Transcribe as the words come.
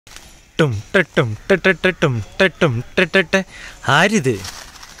ടെട്ടും ടെട്ടും ടെട്ടെട്ടും ടെട്ടും ടെട്ടെ. ആരിത്?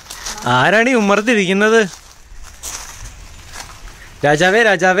 ആരാണ് ഈ ഉമ്മറത്തിരിക്കുന്നത്? രാജാവേ,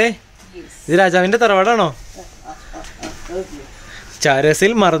 രാജാവേ, ഇത് രാജാവിന്റെ തറവാടാണോ?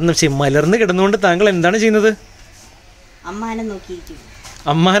 ചാരസിൽ മലർന്ന് കിടന്നുകൊണ്ട് താങ്കൾ എന്താണ് ചെയ്യുന്നത്? അമ്മാനം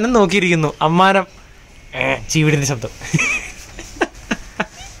നോക്കിയിരിക്കുന്നു. അമ്മാനം ചീവിടിന്റെ ശബ്ദം.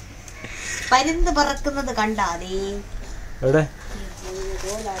 എവിടെ?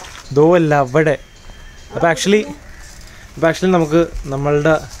 ദോല്ല അവിടെ. അപ്പൊ ആക്ച്വലി നമുക്ക് നമ്മൾ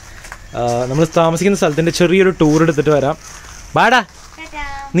താമസിക്കുന്ന സ്ഥലത്തിന്റെ ചെറിയൊരു ടൂർ എടുത്തിട്ട് വരാം. ബാടാ,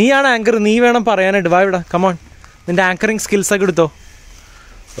 നീയാണ് ആങ്കർ, നീ വേണം പറയാനായിട്ട്. വാ ഇവിടെ, കമോൺ. നിന്റെ ആങ്കറിങ് സ്കിൽസ് ഒക്കെ എടുത്തോ.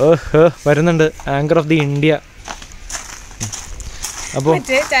 വരുന്നുണ്ട് ആങ്കർ ഓഫ് ദി ഇന്ത്യ. അപ്പോ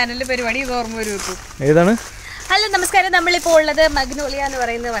ഏതാണ്? ഹലോ, നമസ്കാരം. നമ്മളിപ്പോൾ ഉള്ളത് മഗ്നോളിയ എന്ന്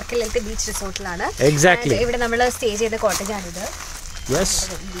പറയുന്ന വർക്കലത്തെ ബീച്ച് റിസോർട്ടിലാണ്. എക്സാക്ട്ലി. ഇവിടെ നമ്മൾ സ്റ്റേ ചെയ്ത കോട്ടേജാണിത്. യെസ്.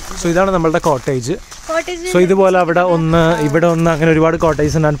 സോ ഇതാണ് നമ്മളുടെ കോട്ടേജ്. സോ ഇതുപോലെ ഇവിടെ ഒന്ന് അങ്ങനെ ഒരുപാട്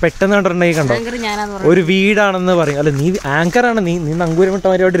കോട്ടേജ് ഉണ്ടാണ്. പെട്ടെന്ന് കണ്ടിട്ടുണ്ടെങ്കിൽ കണ്ടോ, ഒരു വീടാണെന്ന് പറയും. അല്ല, നീ ആങ്കറാണ്, നീ നങ്കൂരം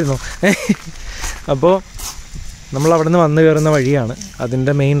വിട്ടവരോട്ടിരുന്നു. അപ്പോൾ നമ്മൾ അവിടെ നിന്ന് വന്നു കയറുന്ന വഴിയാണ്.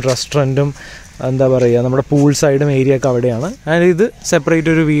 അതിൻ്റെ മെയിൻ റെസ്റ്റോറൻറ്റും എന്താ പറയുക, നമ്മുടെ പൂൾ സൈഡും ഏരിയ ഒക്കെ അവിടെയാണ്. ആൻഡ് ഇത് സെപ്പറേറ്റ്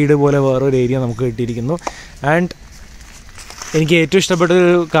ഒരു വീട് പോലെ വേറൊരു ഏരിയ നമുക്ക് കിട്ടിയിരിക്കുന്നു. ആൻഡ് എനിക്ക് ഏറ്റവും ഇഷ്ടപ്പെട്ട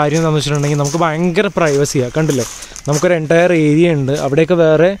ഒരു കാര്യം എന്താണെന്ന് വെച്ചിട്ടുണ്ടെങ്കിൽ നമുക്ക് ഭയങ്കര പ്രൈവസിയാണ്. കണ്ടില്ലേ, നമുക്കൊരു എൻറ്റയർ ഏരിയ ഉണ്ട്. അവിടെയൊക്കെ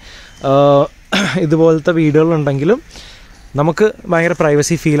വേറെ ഇതുപോലത്തെ വീടുകളുണ്ടെങ്കിലും നമുക്ക് ഭയങ്കര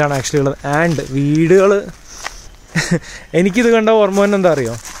പ്രൈവസി ഫീലാണ് ആക്ച്വലി ഉള്ളത്. ആൻഡ് വീടുകൾ എനിക്കിത് കണ്ട ഓർമ്മ തന്നെ എന്താ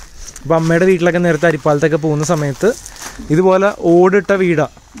അറിയോ, ഇപ്പോൾ അമ്മയുടെ വീട്ടിലൊക്കെ നേരത്തെ അരിപ്പാലത്തൊക്കെ പോകുന്ന സമയത്ത് ഇതുപോലെ ഓടിട്ട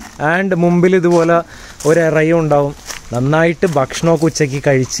വീടാണ്. ആൻഡ് മുമ്പിൽ ഇതുപോലെ ഒരിറയും ഉണ്ടാവും. നന്നായിട്ട് ഭക്ഷണമൊക്കെ ഉച്ചയ്ക്ക്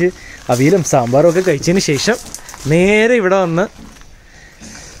കഴിച്ച് അവിയലും സാമ്പാറും ഒക്കെ കഴിച്ചതിന് ശേഷം നേരെ ഇവിടെ വന്ന്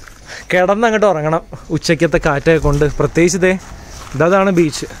കിടന്നങ്ങോട്ട് ഉറങ്ങണം ഉച്ചയ്ക്കത്തെ കാറ്റൊക്കെ കൊണ്ട്. പ്രത്യേകിച്ച് ഇതാണ്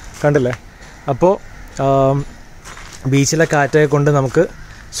ബീച്ച്, കണ്ടില്ലേ. അപ്പോൾ ബീച്ചിലെ കാറ്റൊക്കെ കൊണ്ട് നമുക്ക്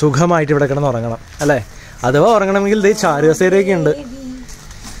സുഖമായിട്ട് ഇവിടെ കിടന്ന് ഉറങ്ങണം അല്ലേ. അഥവാ ഉറങ്ങണമെങ്കിൽ ചാരുകസേരയൊക്കെ ഉണ്ട്.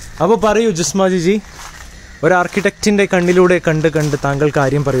 അപ്പോൾ പറയൂ ജിസ്മ ജിജി, ഒരു ആർക്കിടെക്റ്റിൻ്റെ കണ്ണിലൂടെ കണ്ട് താങ്കൾ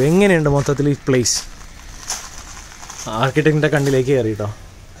കാര്യം പറയൂ. എങ്ങനെയുണ്ട് മൊത്തത്തിൽ ഈ പ്ലേസ്? ആർക്കിടെക്റ്റിൻ്റെ കണ്ണിലേക്ക് കയറിയിട്ടോ,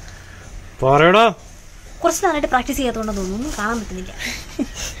 പറയടോ. കുറച്ച് നാളായിട്ട് പ്രാക്ടീസ് ചെയ്യാത്തോണ്ടെന്ന് തോന്നുന്നു, കാണാൻ പറ്റുന്നില്ല.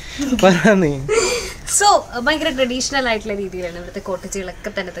 സോ ഭയങ്കര ട്രഡീഷണൽ ആയിട്ടുള്ള രീതിയിലാണ് ഇവിടുത്തെ കോട്ടേജുകളൊക്കെ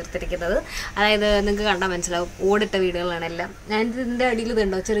തന്നെ തീർത്തിരിക്കുന്നത്. അതായത് നിങ്ങൾക്ക് കണ്ടാൽ മനസ്സിലാവും, ഓടിട്ട വീടുകളാണ് എല്ലാം. ഞാൻ ഇതിൻ്റെ അടിയിൽ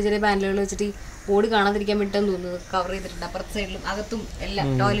ഇതുണ്ടോ, ചെറിയ ചെറിയ പാനലുകൾ വെച്ചിട്ട് ഓട് കാണാതിരിക്കാൻ പറ്റുമെന്ന് തോന്നുന്നത് കവർ ചെയ്തിട്ടുണ്ട്. അപ്പുറത്തെ സൈഡിലും അകത്തും എല്ലാം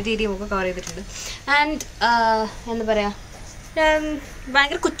ടോയ്ലറ്റ് ഏരിയയും ഒക്കെ കവർ ചെയ്തിട്ടുണ്ട്. ആൻഡ് എന്താ പറയുക,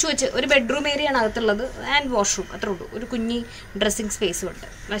 ഭയങ്കര കൊച്ചു ഒരു ബെഡ്റൂം ഏരിയ ആണ് അകത്തുള്ളത്. ആൻഡ് വാഷ്റൂം, അത്രേ ഉള്ളൂ. ഒരു കുഞ്ഞി ഡ്രസ്സിങ് സ്പേസും ഉണ്ട്.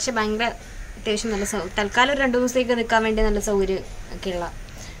 പക്ഷെ ഭയങ്കര അത്യാവശ്യം നല്ല തൽക്കാലം ഒരു 2 ദിവസത്തേക്ക് നിൽക്കാൻ വേണ്ടി നല്ല സൗകര്യം ഒക്കെയുള്ള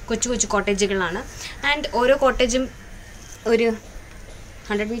കൊച്ചു കോട്ടേജുകളാണ്. ആൻഡ് ഓരോ കോട്ടേജും ഒരു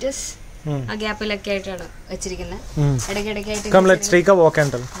 100 മീറ്റേഴ്സ് ആ ഗ്യാപ്പിലൊക്കെ ആയിട്ടാണ് വെച്ചിരിക്കുന്നത്. ഇടയ്ക്കിടയ്ക്കായിട്ട്.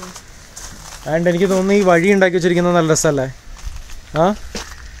 ആൻഡ് എനിക്ക് തോന്നുന്നു ഈ വഴി ഉണ്ടാക്കി വെച്ചിരിക്കുന്നത് നല്ല രസമല്ലേ?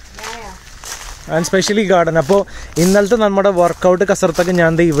 And specially garden. അപ്പോൾ ഇന്നലത്തെ നമ്മുടെ വർക്കൗട്ട് കസർത്തൊക്കെ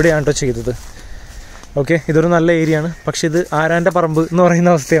ഞാൻ ഇവിടെയാണ് കേട്ടോ ചെയ്തത്. ഓക്കെ, ഇതൊരു നല്ല ഏരിയ ആണ്. പക്ഷെ ഇത് ആരാൻ്റെ പറമ്പ് എന്ന് പറയുന്ന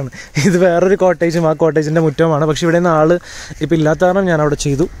അവസ്ഥയാണ്. ഇത് വേറൊരു കോട്ടേജും ആ കോട്ടേജിൻ്റെ മുറ്റമാണ്. പക്ഷെ ഇവിടെ നിന്ന് ആൾ ഇപ്പം ഇല്ലാത്ത കാരണം ഞാൻ അവിടെ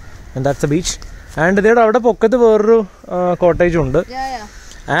ചെയ്തു. And that's A beach. And ഇതേടെ അവിടെ പൊക്കത്ത് വേറൊരു കോട്ടേജും ഉണ്ട്.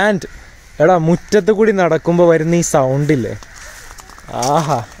 ആൻഡ് എടാ, മുറ്റത്ത് കൂടി നടക്കുമ്പോൾ വരുന്ന ഈ സൗണ്ടില്ലേ,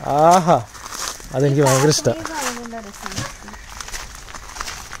 ആഹാ അതെനിക്ക് ഭയങ്കര ഇഷ്ടമാണ്.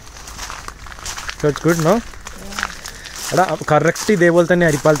 Good no? എടാ, കറക്റ്റ് ഇതേപോലെ തന്നെ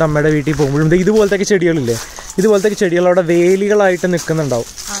അരിപ്പാലത്തെ അമ്മയുടെ വീട്ടിൽ പോകുമ്പോഴും ഇതുപോലത്തെ ചെടികളില്ലേ, ഇതുപോലത്തെ ചെടികൾ അവിടെ വേലികളായിട്ട് നിൽക്കുന്നുണ്ടാവും.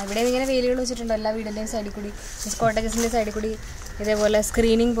 ഇവിടെ ഇങ്ങനെ വേലികൾ വെച്ചിട്ടുണ്ട് എല്ലാ വീടിന്റെയും സൈഡിൽ കൂടി, കോട്ടേജസിന്റെ സൈഡിൽ കൂടി ഇതേപോലെ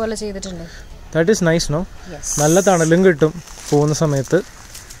സ്ക്രീനിങ് പോലെ ചെയ്തിട്ടുണ്ട്. That is nice no? നല്ല തണലും കിട്ടും പോകുന്ന സമയത്ത്.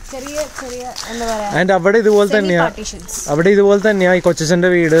 ആൻഡ് അവിടെ ഇതുപോലെ തന്നെയാ ഈ കൊച്ചച്ഛൻ്റെ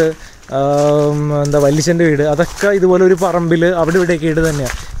വീട്, എന്താ വല്യച്ഛൻ്റെ വീട്, അതൊക്കെ ഇതുപോലെ ഒരു പറമ്പിൽ അവിടെ ഇവിടെയൊക്കെ ആയിട്ട്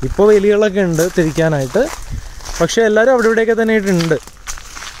തന്നെയാണ്. ഇപ്പോൾ വേലികളൊക്കെ ഉണ്ട് തിരിക്കാനായിട്ട്, പക്ഷെ എല്ലാവരും അവിടെ ഇവിടെയൊക്കെ തന്നെ ആയിട്ടുണ്ട്.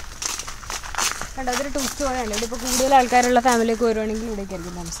 കൂടുതൽ ആൾക്കാരുള്ള ഫാമിലിയൊക്കെ വരുവാണെങ്കിൽ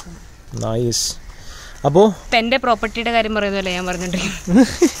ഇവിടേക്കായിരിക്കും താമസിക്കുന്നത്. നൈസ്. അപ്പോൾ എൻ്റെ പ്രോപ്പർട്ടിയുടെ കാര്യം പറയുന്നതല്ലേ ഞാൻ പറഞ്ഞിട്ടുണ്ടെങ്കിൽ,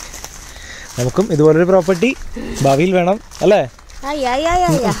 നമുക്കും ഇതുപോലൊരു പ്രോപ്പർട്ടി ഭാവിയിൽ വേണം അല്ലേ?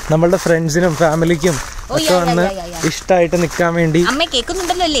 നമ്മളുടെ ഫ്രണ്ട്സിനും ഫാമിലിക്കും ഒക്കെ വന്ന് ഇഷ്ടമായിട്ട് നിൽക്കാൻ വേണ്ടി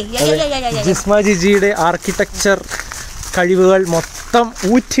ജിസ്മ ജിജിയുടെ ആർക്കിടെക്ചർ കഴിവുകൾ മൊത്തം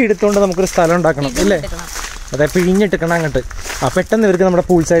ഊറ്റിയെടുത്തുകൊണ്ട് നമുക്കൊരു സ്ഥലം ഉണ്ടാക്കണം അല്ലേ? അതെ, പിഴിഞ്ഞിട്ടിക്കണം അങ്ങോട്ട്. പെട്ടെന്ന് ഇവർക്ക് നമ്മുടെ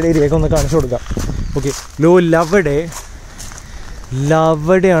പൂൾ സൈഡ് ഏരിയയൊക്കെ ഒന്ന് കാണിച്ചു കൊടുക്കാം. ഓക്കെ,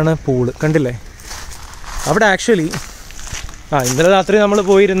 ലവടെയാണ് പൂള്, കണ്ടില്ലേ? അവിടെ ആക്ച്വലി ഇന്നലെ രാത്രി നമ്മൾ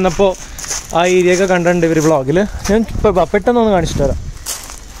പോയിരുന്നപ്പോൾ ആ ഏരിയ ഒക്കെ കണ്ടിട്ടുണ്ട് ഇവർ വ്ളോഗിൽ. ഞാൻ ഇപ്പോൾ പെട്ടെന്നൊന്ന് കാണിച്ചിട്ട് വരാം.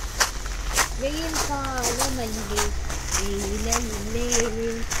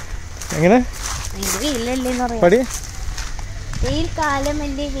 എങ്ങനെ പടി? വെയിൽ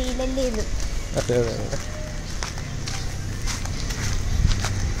കാലമല്ലേ വെയിലല്ലേ ഇത്. അതെ അതെ അതെ.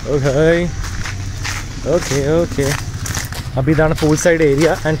 Okay okay okay. അപ്പോൾ ഇതാണ് pool side area.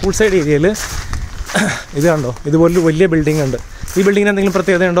 And pool side ഏരിയയിൽ ഇത് കണ്ടോ, ഇതുപോലൊരു വലിയ ബിൽഡിംഗ് ഉണ്ട്. ഈ ബിൽഡിങ്ങിന് എന്തെങ്കിലും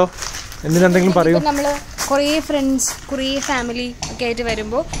പ്രത്യേകത ഉണ്ടോ? എന്തിനെന്തെങ്കിലും പറയൂ. നമ്മൾ കുറേ ഫ്രണ്ട്സ് കുറേ ഫാമിലി ഒക്കെ ആയിട്ട്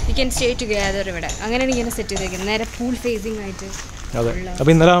വരുമ്പോൾ യു ക്യാൻ സ്റ്റേ ടുഗെദർ ഇവിടെ. അങ്ങനെയാണ് ഇങ്ങനെ സെറ്റ് ചെയ്തേക്കുന്നത്, നേരെ പൂൾ ഫേസിങ് ആയിട്ട്. അതെ.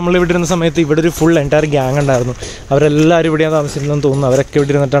 അപ്പോൾ ഇന്നലെ നമ്മൾ ഇവിടെ ഇരുന്ന സമയത്ത് ഇവിടെ ഒരു ഫുൾ എൻറ്റയർ ഗ്യാങ് ഉണ്ടായിരുന്നു. അവരെല്ലാവരും ഇവിടെയാണ് താമസിച്ചിരുന്നതെന്ന് തോന്നുന്നു. അവരൊക്കെ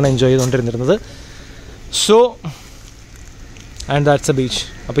ഇവിടെ ഇരുന്നിട്ടാണ് എൻജോയ് ചെയ്തുകൊണ്ടിരുന്നത്. So and that's A beach.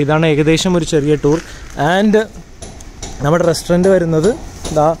 അപ്പോൾ ഇതാണ് ഏകദേശം ഒരു ചെറിയ ടൂർ. ആൻഡ് നമ്മുടെ റെസ്റ്റോറൻറ്റ് വരുന്നത്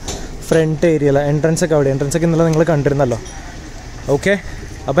ദാ ഫ്രണ്ട് ഏരിയയിൽ. എൻട്രൻസ് ഒക്കെ അവിടെ. എൻട്രൻസ് ഒക്കെ ഇന്നലെ നിങ്ങൾ കണ്ടിരുന്നല്ലോ. ഓക്കെ.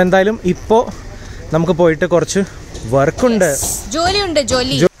 അപ്പോൾ എന്തായാലും ഇപ്പോൾ നമുക്ക് പോയിട്ട് കുറച്ച് വർക്കുണ്ട്, ജോലിയുണ്ട്.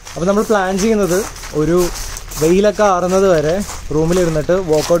 അപ്പോൾ നമ്മൾ പ്ലാൻ ചെയ്യുന്നത് ഒരു വെയിലൊക്കെ ആറുന്നത് വരെ റൂമിലിരുന്നിട്ട്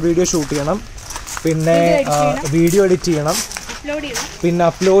വർക്കൗട്ട് വീഡിയോ ഷൂട്ട് ചെയ്യണം, പിന്നെ വീഡിയോ എഡിറ്റ് ചെയ്യണം, പിന്നെ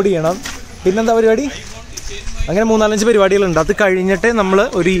അപ്ലോഡ് ചെയ്യണം, പിന്നെന്താ പരിപാടി, അങ്ങനെ 3-4 പരിപാടികളുണ്ട്. അത് കഴിഞ്ഞിട്ടേ നമ്മൾ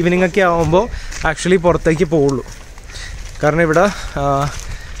ഒരു ഈവനിങ് ഒക്കെ ആകുമ്പോൾ ആക്ച്വലി പുറത്തേക്ക് പോവുള്ളൂ. കാരണം ഇവിടെ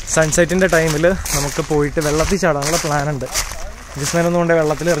സൺസെറ്റിൻ്റെ ടൈമിൽ നമുക്ക് പോയിട്ട് വെള്ളത്തിൽ ചാടാനുള്ള പ്ലാനുണ്ട്. ജിസ്മേനൊന്നും കൊണ്ട്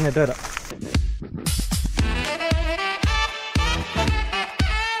വെള്ളത്തിൽ എറിഞ്ഞിട്ട് വരാം.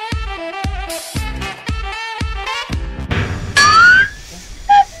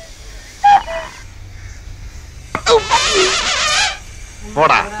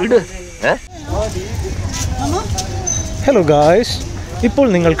 ഹലോ ഗായ്സ്, ഇപ്പോൾ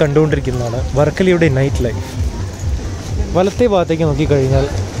നിങ്ങൾ കണ്ടുകൊണ്ടിരിക്കുന്നതാണ് വർക്കലയുടെ നൈറ്റ് ലൈഫ്. വലത്തെ ഭാഗത്തേക്ക് നോക്കിക്കഴിഞ്ഞാൽ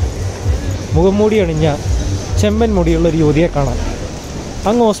മുഖംമൂടി അണിഞ്ഞ ചെമ്പൻ മുടിയുള്ള ഒരു യുവതിയെ കാണാം.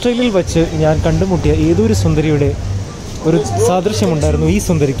 അങ്ങ് ഓസ്ട്രേലിയയിൽ വെച്ച് ഞാൻ കണ്ടുമുട്ടിയ ഏതൊരു സുന്ദരിയുടെ ഒരു സാദൃശ്യമുണ്ടായിരുന്നു ഈ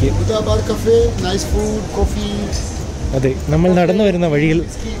സുന്ദരിക്ക്. അതെ, നമ്മൾ നടന്നു വരുന്ന വഴിയിൽ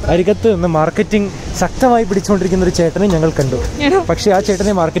അരികത്ത് നിന്ന് മാർക്കറ്റിംഗ് ശക്തമായി പിടിച്ചുകൊണ്ടിരിക്കുന്ന ഒരു ചേട്ടനെ ഞങ്ങൾ കണ്ടു. പക്ഷേ ആ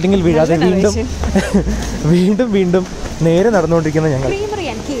ചേട്ടനെ മാർക്കറ്റിങ്ങിൽ വീഴാതെ വീണ്ടും നേരെ നടന്നുകൊണ്ടിരിക്കുന്ന ഞങ്ങൾ.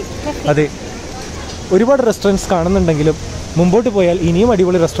 അതെ, ഒരുപാട് റെസ്റ്റോറൻറ്റ്സ് കാണുന്നുണ്ടെങ്കിലും മുമ്പോട്ട് പോയാൽ ഇനിയും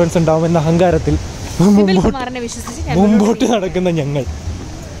അടിപൊളി റെസ്റ്റോറൻറ്റ്സ് ഉണ്ടാവുമെന്ന അഹങ്കാരത്തിൽ മുമ്പോട്ട് നടക്കുന്ന ഞങ്ങൾ.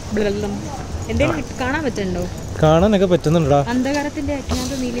 കാണാനൊക്കെ പറ്റുന്നുണ്ടാ?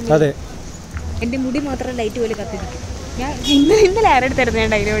 അതെ, എന്റെ മുടി മാത്രം ലൈറ്റ് പോലെ കത്തിരിക്കും. ഇന്നലെ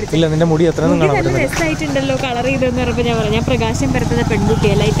ഇല്ല, നിന്റെ മുടി എത്ര രസമായിട്ടുണ്ടല്ലോ കളർ ചെയ്തെന്ന് പറഞ്ഞപ്പോൾ ഞാൻ പറയാം, ഞാൻ പ്രകാശം പരത്തുന്ന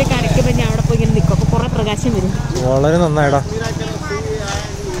പെൺകുട്ടിയെ ലൈറ്റ് കരയ്ക്കുമ്പോൾ ഞാൻ അവിടെ പോയി ഇങ്ങനെ നിൽക്കും, അപ്പോൾ കുറെ പ്രകാശം വരും. വളരെ നന്നായിടാ.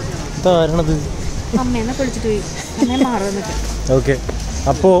 അമ്മേനെ പൊളിച്ചിട്ട് പോയി അങ്ങനെ മാറുന്നൊക്കെ. ഓക്കെ,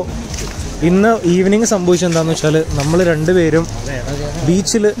 അപ്പോൾ ഇന്ന് ഈവനിങ് സംഭവിച്ചത് എന്താണെന്ന് വെച്ചാൽ നമ്മൾ രണ്ടുപേരും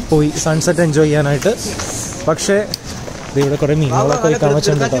ബീച്ചിൽ പോയി സൺസെറ്റ് എൻജോയ് ചെയ്യാനായിട്ട്. പക്ഷേ ഇവിടെ കുറേ മീനുകളൊക്കെ വയ്ക്കാൻ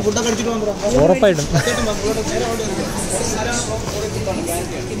വെച്ചിട്ടുണ്ട് കേട്ടോ, ഉറപ്പായിട്ടും.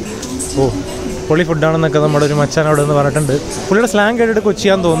 ഓ, പൊളി ഫുഡാണെന്നൊക്കെ നമ്മുടെ ഒരു മച്ചാൻ അവിടെ നിന്ന് പറഞ്ഞിട്ടുണ്ട്. പുള്ളിയുടെ സ്ലാങ് കേട്ടിട്ട്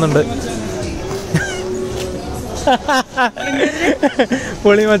കൊച്ചിയാന്ന് തോന്നുന്നുണ്ട്.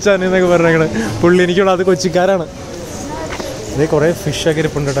 പൊളി മച്ചാൻ എന്നൊക്കെ പറഞ്ഞേക്കണ് പുള്ളി. എനിക്കുള്ള അത് കൊച്ചിക്കാരാണ്. ഇതേ കുറേ ഫിഷൊക്കെ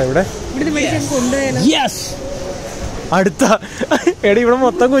ഇരിപ്പുണ്ട് കേട്ടോ ഇവിടെ. യെസ്, അടുത്ത എടി ഇവിടെ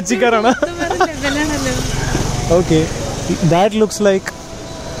മൊത്തം കൊച്ചിക്കാരാണ്. Okay, that looks like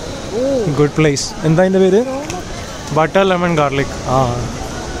good place. എന്താ അതിൻ്റെ പേര്? Butter lemon garlic. ആ,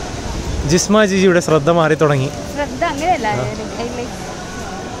 ജിസ്മ ജിജിയുടെ ശ്രദ്ധ മാറി തുടങ്ങി.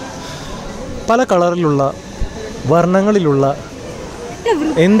 പല കളറിലുള്ള വർണ്ണങ്ങളിലുള്ള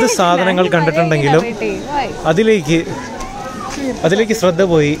എന്ത് സാധനങ്ങൾ കണ്ടിട്ടുണ്ടെങ്കിലും അതിലേക്ക് ശ്രദ്ധ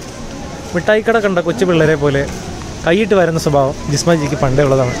പോയി. മിഠായിക്കട കണ്ട കൊച്ചു പിള്ളേരെ പോലെ കൈയിട്ട് വരുന്ന സ്വഭാവം ജിസ്മജിക്ക് പണ്ടേ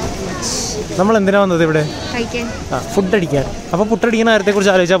ഉള്ളതാണ്. നമ്മൾ എന്തിനാ വന്നത് ഇവിടെ? ഫുഡ് അടിക്കാൻ. അപ്പോൾ പുട്ടടിക്കുന്ന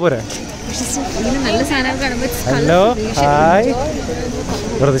കാര്യത്തെക്കുറിച്ച് ആലോചിച്ചാൽ പോരെ? Hello, hi.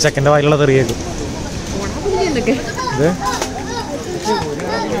 വെറുതെ ചെക്കൻ്റെ വായിലുള്ള തെറിയേക്കും.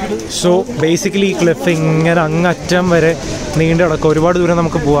 സോ ബേസിക്കലി ഈ ക്ലിഫ് ഇങ്ങനെ അങ്ങറ്റം വരെ നീണ്ടു കിടക്കും. ഒരുപാട് ദൂരം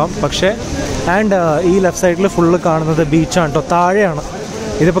നമുക്ക് പോവാം. പക്ഷേ ആൻഡ് ഈ ലെഫ്റ്റ് സൈഡിൽ ഫുള്ള് കാണുന്നത് ബീച്ചാണ് കേട്ടോ, താഴെയാണ്.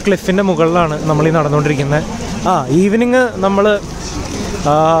 ഇതിപ്പോൾ ക്ലിഫിൻ്റെ മുകളിലാണ് നമ്മൾ ഈ നടന്നുകൊണ്ടിരിക്കുന്നത്. ഈവനിങ് നമ്മൾ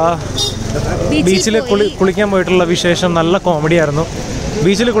ബീച്ചിൽ കുളിക്കാൻ പോയിട്ടുള്ള വിശേഷം നല്ല കോമഡി ആയിരുന്നു.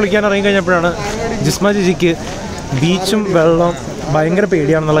 ബീച്ചിൽ കുളിക്കാൻ ഇറങ്ങി കഴിഞ്ഞപ്പോഴാണ് ജിസ്മ ജിജിക്ക് ബീച്ചും വെള്ളവും ഭയങ്കര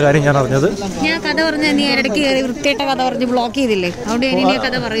പേടിയാണെന്നുള്ള കാര്യം ഞാൻ അറിഞ്ഞത്. ഞാൻ കഥ പറഞ്ഞ നീ ഇടയ്ക്ക് വൃത്തിയായിട്ട കഥ പറഞ്ഞ് ബ്ലോക്ക് ചെയ്തില്ലേ, അതുകൊണ്ട്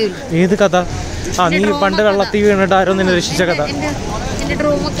കഥ പറയൂല. ഏത് കഥ? നീ പണ്ട് വെള്ളത്തിൽ വീണിട്ട് ആരോ നിന്നെ രക്ഷിച്ച കഥ.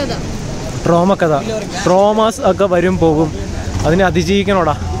 ട്രോമ കഥ. ട്രോമാസ് ഒക്കെ വരും പോകും, അതിനെ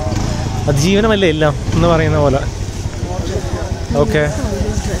അതിജീവിക്കണോടാ. അതിജീവനമല്ലേ എല്ലാം എന്ന് പറയുന്ന പോലെ. ഓക്കെ,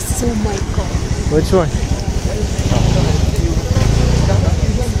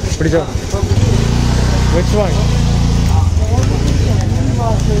 പിടിച്ചോ. Which one?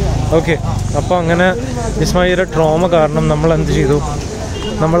 ഓക്കെ, അപ്പോൾ അങ്ങനെ ജിസ്മയുടെ ട്രോമ കാരണം നമ്മൾ എന്ത് ചെയ്തു,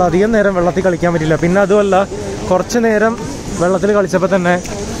 നമ്മൾ അധികം നേരം വെള്ളത്തിൽ കളിക്കാൻ പറ്റില്ല. പിന്നെ അതുമല്ല, കുറച്ച് നേരം വെള്ളത്തിൽ കളിച്ചപ്പോൾ തന്നെ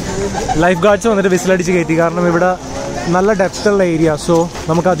ലൈഫ് ഗാർഡ്സ് വന്നിട്ട് വിസിലടിച്ച് കയറ്റി. കാരണം ഇവിടെ നല്ല ഡെപ്തുള്ള ഏരിയ. സോ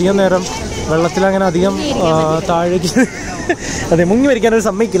നമുക്ക് അധികം നേരം വെള്ളത്തിൽ അങ്ങനെ അധികം താഴേക്ക് അതെ മുങ്ങി വരിക്കാനൊരു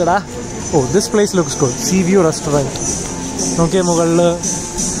സമ്മതിക്കില്ലടാ. ഓ, this place looks good. See view restaurant നോക്കിയാൽ മുകളിൽ.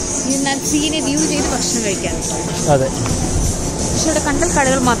 അതെ,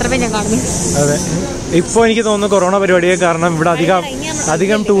 കടകൾ മാത്രമേ ഞാൻ കാണുന്നു. അതെ, ഇപ്പോൾ എനിക്ക് തോന്നുന്നു കൊറോണ പരിപാടിയെ കാരണം ഇവിടെ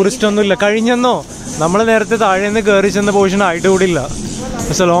അധികം ടൂറിസ്റ്റ് ഒന്നും ഇല്ല. കഴിഞ്ഞെന്നോ നമ്മൾ നേരത്തെ താഴെ നിന്ന് കയറി ചെന്ന പോർഷൻ ആയിട്ട് കൂടി ഇല്ല.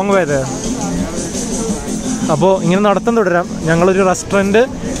 It's A long way there. അപ്പോൾ ഇങ്ങനെ നടത്തം തുടരാം. ഞങ്ങളൊരു റെസ്റ്റോറൻറ്റ്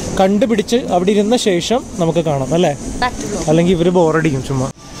കണ്ടുപിടിച്ച് അവിടെ ഇരുന്ന ശേഷം നമുക്ക് കാണാം അല്ലേ, അല്ലെങ്കിൽ ഇവർ ബോറടിക്കും ചുമ്മാ.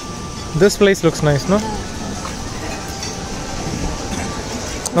 This place looks nice no.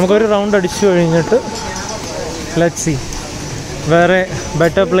 നമുക്കൊരു റൗണ്ട് അടിച്ചു കഴിഞ്ഞിട്ട് ലെറ്റ്സ് സീ. വേറെ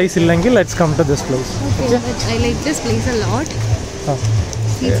ബെറ്റർ പ്ലേസ് ഇല്ലെങ്കിൽ let's come to this place.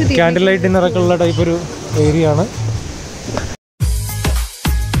 Candle light ഡിന്നറൊക്കെ ഉള്ള ടൈപ്പ് ഒരു ഏരിയ ആണ്.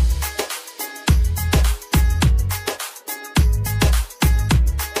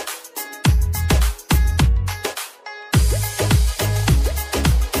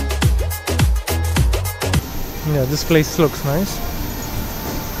 This place looks nice.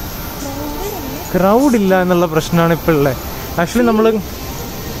 Crowd ഇല്ല എന്നുള്ള പ്രശ്നമാണ് ഇപ്പോൾ ഉള്ളത്. ആക്ച്വലി നമ്മൾ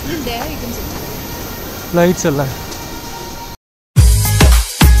ലൈറ്റ്സ് അല്ലേ.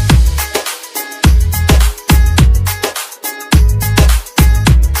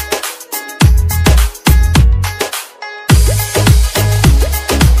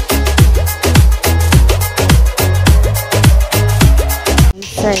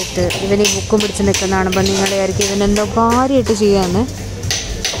 ആയിട്ട് ഇവൻ ഈ ബുക്കും പിടിച്ച് നിൽക്കുന്ന കാണുമ്പോൾ നിങ്ങളുടെ ആയിരിക്കും ഇവനെന്തോ ഭാര്യയായിട്ട് ചെയ്യാന്ന്.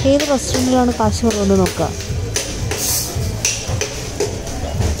 ഏത് റെസ്റ്റോറൻറ്റിലാണ് കാശ് കുറവെന്ന് നോക്കുക.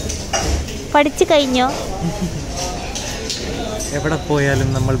 പഠിച്ചു കഴിഞ്ഞോ? എവിടെ പോയാലും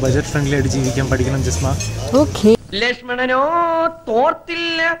നമ്മൾ ബജറ്റ് ഫ്രണ്ട്ലി ആയിട്ട് ജീവിക്കാൻ പഠിക്കണം ജിസ്മ. ഓക്കെ. ലക്ഷ്മണനോ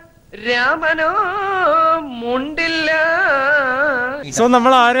തോർത്തില്ല, രാമനോ മുണ്ടില്ല. സോ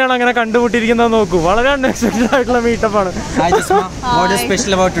നമ്മൾ ആരെയാണ് അങ്ങനെ കണ്ടുമുട്ടിയിരിക്കുന്നത് നോക്കൂ. വളരെ അൺഎക്സ്പെക്ടഡ് ആയിട്ടുള്ള മീറ്റപ്പ് ആണ്. Hi Jisma, what is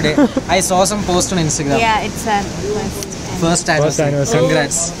special about today? I saw some post on Instagram. Yeah, it's our First anniversary.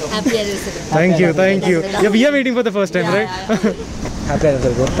 Congrats. happy anniversary. Thank you. Yeah, we are waiting for the first time, right? Happy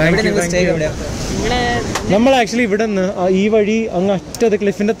anniversary. Thank you. നമ്മൾ actually ഇവിടെ നിന്ന് ഈ വഴി അങ്ങ് അറ്റത്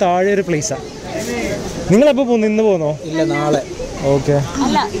ക്ലിഫിന്റെ താഴെ ഒരു പ്ലേസാണ്. നിങ്ങളെപ്പോ പോകുന്നു? ഇന്ന് പോന്നോ? ഇല്ല, നാളെ. ഓക്കെ.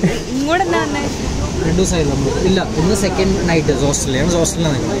 അല്ല, ഇങ്ങോട്ട് എന്താ വന്നേ? 2 ദിവസമായി നമ്മൾ. ഇല്ല, ഇന്ന് സെക്കൻഡ് നൈറ്റ്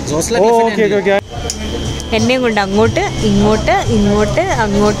ഹോസ്റ്റലിലാണ്. ഓക്കെ. എന്നെയും കൊണ്ട് അങ്ങോട്ട് ഇങ്ങോട്ട് ഇങ്ങോട്ട്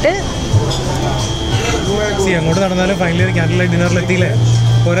അങ്ങോട്ട്. അങ്ങോട്ട് നടന്നാലും ഫൈനലി ഒരു ക്യാൻഡിൽ ലൈറ്റ് ഡിന്നറിൽ എത്തിയില്ലേ?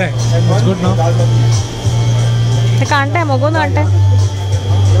 പോരെ? Good no. കാണട്ടെ, മുഖം കാണട്ടെ.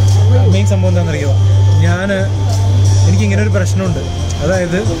 മെയിൻ സംഭവം എന്താണെന്നറിയോ, എനിക്കിങ്ങനെ ഒരു പ്രശ്നമുണ്ട്.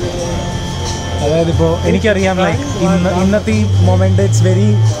 അതായത് ഇപ്പോൾ എനിക്കറിയാം ലൈക്ക് ഇന്നത്തെ ഈ moment it's very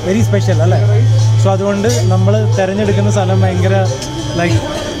very special അല്ലേ. സോ അതുകൊണ്ട് നമ്മൾ തിരഞ്ഞെടുക്കുന്ന സ്ഥലം ഭയങ്കര ലൈക്ക്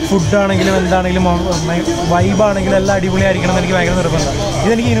ഫുഡാണെങ്കിലും എന്താണെങ്കിലും വൈബാണെങ്കിലും എല്ലാം അടിപൊളിയായിരിക്കണം എന്ന് എനിക്ക് ഭയങ്കര നിർബന്ധം.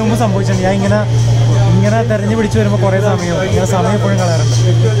 ഇതെനിക്ക് ഇതിനു മുമ്പ് സംഭവിച്ചിട്ടുണ്ട്. ഞാൻ ഇങ്ങനെ തെരഞ്ഞു പിടിച്ച് വരുമ്പോൾ കുറേ സമയം എപ്പോഴും കളയാറുണ്ട്.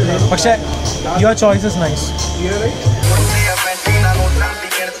 പക്ഷേ your choice is nice.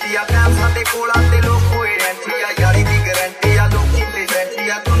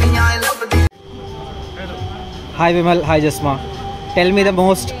 Hi Vimal, hi Jisma. Tell me the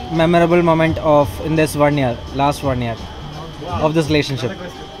most memorable moment in this last 1 year of this relationship.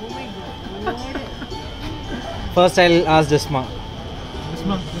 First I'll ask Jisma.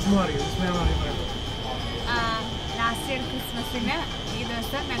 Last year ക്രിസ്മസിന് ഈ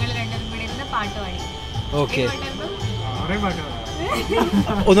ദിവസം ഞങ്ങൾ രണ്ടുപേരും കൂടി ഇരുന്ന് പാട്ട് പാടി. Okay.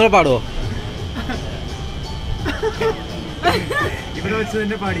 ഒന്നുകൂടെ പാടുവോ?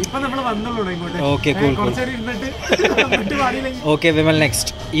 Okay, cool. Okay, Vimal, next.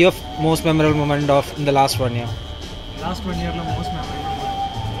 Your most memorable moment in the last 1 year. Last 1 year most memorable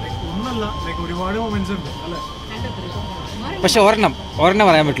moment. ഒരുപാട് മൊമെന്റ്സ് ഉണ്ട് അല്ലേ? പക്ഷെ ഒരെണ്ണം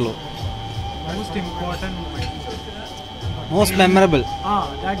പറയാൻ പറ്റുള്ളൂ. Most important moment. Most memorable.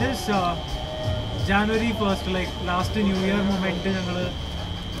 That is January 1st, like last New Year moment ഞങ്ങൾ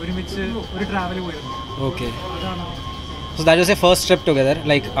ഒരുമിച്ച് ഒരു ട്രാവൽ പോയിരുന്നു. Okay. So that was your first trip together,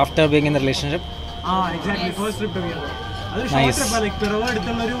 like after being in the relationship? Exactly. First trip together. അതൊരു short trip, like പിറവ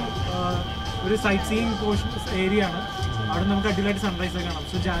അടുത്തുള്ള ഒരു site seeing portion area ആണ്. അവിടെ നമുക്ക് അടിപൊളിയായിട്ട് സൺറൈസ് ഒക്കെ കാണാം.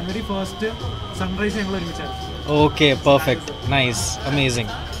 സോ January 1st സൺറൈസ് ഞങ്ങൾ ഒരുമിച്ചായിരുന്നു. Okay, perfect. Nice. Amazing.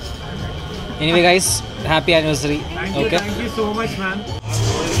 Anyway guys, happy anniversary. Thank you so much man.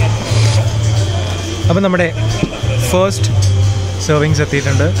 അപ്പോൾ നമ്മുടെ ഫസ്റ്റ് സെർവിങ്സ്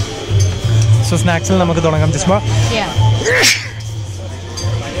എത്തിയിട്ടുണ്ട്. സോ സ്നാക്സിൽ നമുക്ക് തുടങ്ങാം ജിസ്മ.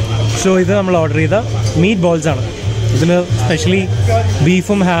 സോ ഇത് നമ്മൾ ഓർഡർ ചെയ്ത മീറ്റ് ബോൾസ് ആണ്. ഇതിൽ സ്പെഷ്യലി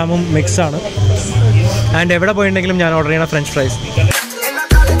ബീഫും ഹാമും മിക്സാണ്. ആൻഡ് എവിടെ പോയിട്ടുണ്ടെങ്കിലും ഞാൻ ഓർഡർ ചെയ്യണ ഫ്രഞ്ച് ഫ്രൈസ്.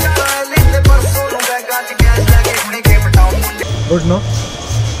 Good no?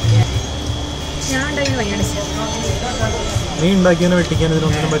 നീ ഉണ്ടാക്കിയതിനെ വെട്ടിക്കാൻ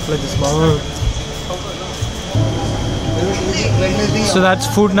ഇതിനൊന്നിനും പറ്റില്ല Jisma. So that's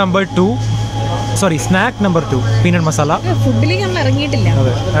food number 2. Sorry, snack number 2, peanut masala. ഫുഡിലേക്ക് നമ്മൾ ഇറങ്ങിയിട്ടില്ല.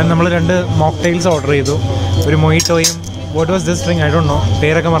 അതെ, ആൻഡ് നമ്മൾ 2 മോക്ടെയിൽസ് ഓർഡർ ചെയ്തു. ഒരു മൊയ്റ്റോയും what was this drink, I don't know,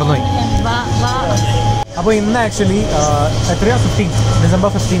 പേരൊക്കെ മറന്നുപോയി. അപ്പോൾ ഇന്ന് ആക്ച്വലി എത്രയാ 15 ഡിസംബർ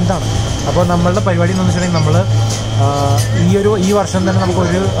 15th ആണ്. അപ്പോൾ നമ്മളുടെ പരിപാടി എന്ന് വെച്ചിട്ടുണ്ടെങ്കിൽ നമ്മൾ ഈ വർഷം തന്നെ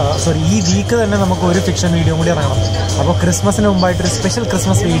നമുക്കൊരു ഈ വീക്ക് തന്നെ നമുക്ക് ഒരു ഫിക്ഷൻ വീഡിയോ കൂടി ഇറങ്ങണം. അപ്പോൾ ക്രിസ്മസിന് മുമ്പായിട്ടൊരു സ്പെഷ്യൽ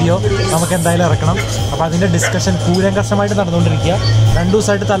ക്രിസ്മസ് വീഡിയോ നമുക്ക് എന്തായാലും ഇറക്കണം. അപ്പോൾ അതിൻ്റെ ഡിസ്കഷൻ കൂലങ്കർഷമായിട്ട് നടന്നുകൊണ്ടിരിക്കുക. 2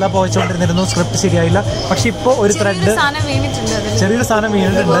 ദിവസമായിട്ട് തല പോയിച്ചുകൊണ്ടിരുന്നിരുന്നു, സ്ക്രിപ്റ്റ് ശരിയായില്ല. പക്ഷെ ഇപ്പോൾ ഒരു ചെറിയൊരു സാധനം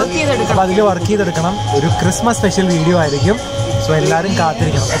വീണിട്ടുണ്ട്. അപ്പോൾ അതിൽ വർക്ക് ചെയ്തെടുക്കണം. ഒരു ക്രിസ്മസ് സ്പെഷ്യൽ വീഡിയോ ആയിരിക്കും. സോ എല്ലാവരും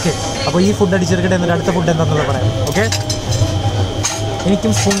കാത്തിരിക്കണം. ഓക്കെ, അപ്പോൾ ഈ ഫുഡ് അടിച്ചെടുക്കട്ടെ, എന്നിട്ട് അടുത്ത ഫുഡ് എന്താണെന്നുള്ളത് പറയാം. ഓക്കെ,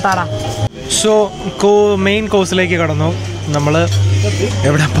 എനിക്കും സ്പൂൺ താടാ. സോ മെയിൻ കോഴ്സിലേക്ക് കടന്നു. നമ്മൾ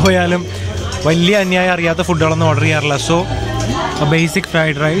എവിടെ പോയാലും വലിയ അന്യായം അറിയാത്ത ഫുഡുകളൊന്നും ഓർഡർ ചെയ്യാറില്ല. So basic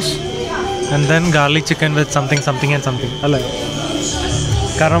fried rice and then garlic chicken with something and something അല്ലേ?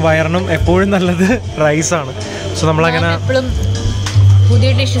 കാരണം വയറിനും എപ്പോഴും നല്ലത് റൈസാണ്. സോ നമ്മളങ്ങനെ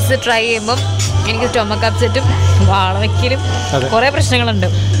പുതിയ ഡിഷസ് ട്രൈ ചെയ്യുമ്പം എനിക്ക് സ്റ്റൊമക്ക് അപ്സെറ്റും വാളവയ്ക്കലും കുറേ പ്രശ്നങ്ങളുണ്ട്.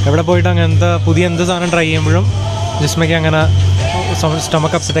 എവിടെ പോയിട്ട് അങ്ങനത്തെ പുതിയ എന്ത് സാധനം ട്രൈ ചെയ്യുമ്പോഴും ജിസ്മയ്ക്ക് അങ്ങനെ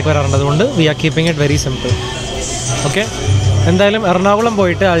സ്റ്റൊമക്ക് അപ്സെറ്റൊക്കെ വരാറുണ്ട്. അതുകൊണ്ട് V R keeping it very simple. Okay, എന്തായാലും എറണാകുളം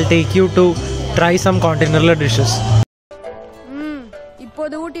പോയിട്ട് I take you to try some continental dishes.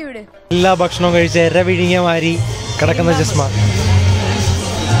 എല്ലാ ഭക്ഷണവും കഴിച്ച് എര വിഴിഞ്ഞ മാരി കിടക്കുന്ന ജിസ്മ.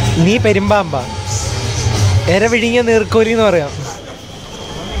 നീ പെരുമ്പാമ്പ, എര വിഴിഞ്ഞ നീർക്കോലി എന്ന് പറയാം.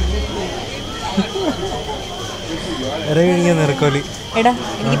 എര വിഴിഞ്ഞ നീർക്കോലി. എടാ,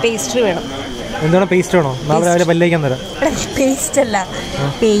 എനിക്ക് പേസ്ട്രി വേണം. എന്താണ് പേസ്റ്റ് വേണോ? നാളെ രാവിലെ പല്ലേക്കാൻ തരാം. പേസ്റ്റ് അല്ല,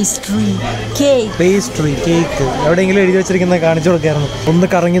 പേസ്ട്രി കേക്ക് എവിടെയെങ്കിലും എഴുതി വെച്ചിരിക്കുന്നത് കാണിച്ചു കൊടുക്കായിരുന്നു. ഒന്ന്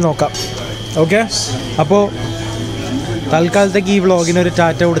കറങ്ങി നോക്കാം. ഓക്കെ, അപ്പോൾ തൽക്കാലത്തേക്ക് ഈ വ്ളോഗിനൊരു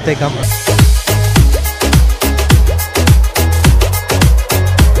ടാറ്റ കൊടുത്തേക്കാം.